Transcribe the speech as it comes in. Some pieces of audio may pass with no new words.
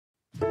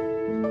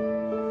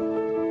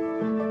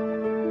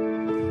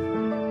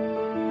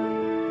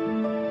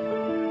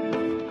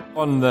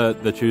On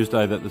the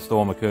Tuesday that the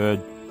storm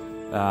occurred,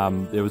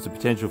 there was a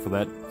potential for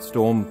that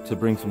storm to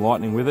bring some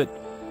lightning with it.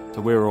 So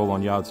we were all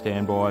on yard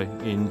standby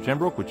in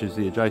Gembrook, which is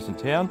the adjacent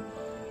town.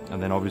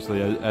 And then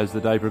obviously as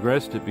the day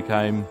progressed, it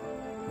became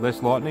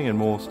less lightning and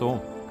more storm.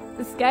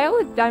 The scale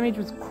of damage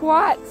was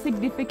quite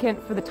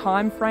significant for the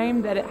time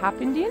frame that it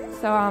happened in.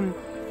 So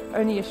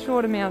only a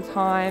short amount of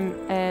time,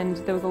 and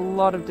there was a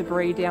lot of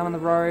debris down on the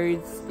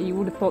roads. You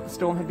would have thought the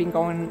storm had been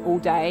going all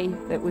day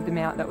with the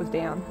amount that was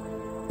down.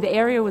 The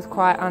area was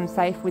quite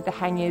unsafe with the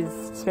hangers,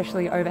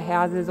 especially over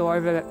houses or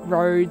over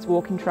roads,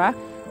 walking track.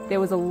 There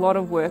was a lot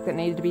of work that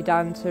needed to be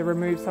done to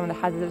remove some of the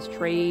hazardous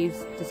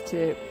trees, just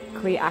to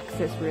clear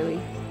access really.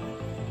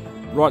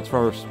 Wright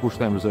Forest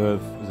Bushland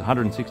Reserve is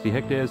 160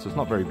 hectares, so it's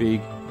not very big.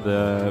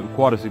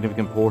 Quite a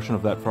significant portion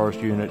of that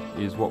forest unit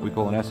is what we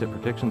call an asset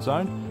protection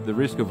zone. The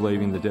risk of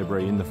leaving the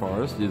debris in the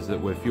forest is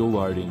that we're fuel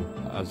loading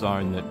a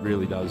zone that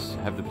really does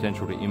have the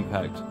potential to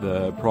impact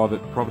the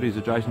private properties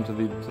adjacent to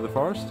the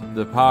forest.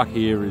 The park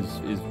here is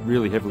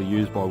really heavily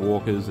used by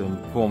walkers and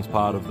forms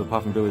part of the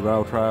Puff and Billy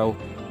Rail Trail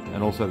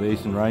and also the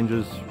Eastern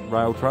Ranges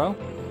Rail Trail.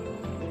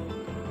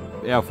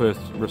 Our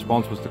first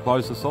response was to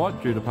close the site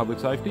due to public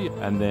safety,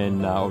 and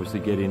then obviously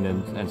get in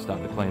and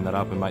start to clean that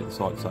up and make the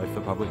site safe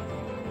for public.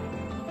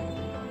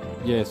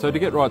 Yeah, so to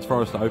get Wright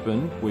Forest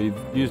open, we've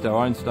used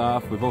our own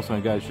staff, we've also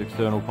engaged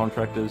external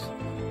contractors,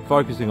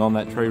 focusing on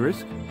that tree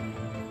risk.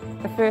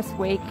 The first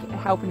week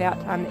helping out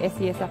the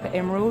SES up at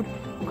Emerald,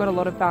 we got a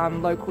lot of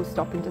locals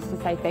stopping just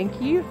to say thank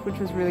you, which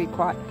was really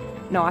quite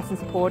nice and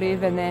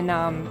supportive, and then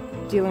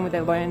dealing with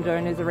their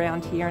landowners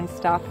around here and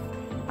stuff,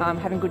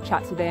 having good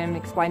chats with them,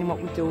 explaining what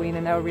we're doing,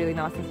 and they were really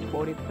nice and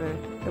supportive for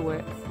the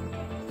works.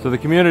 So the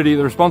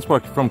response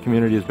from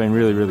community has been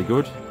really, really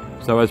good.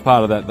 So as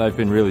part of that, they've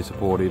been really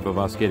supportive of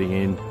us getting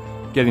in,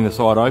 getting the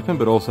site open,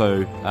 but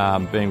also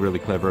being really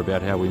clever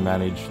about how we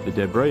manage the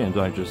debris and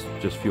don't just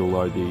fuel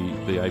load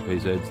the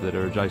APZs that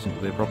are adjacent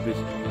to their properties.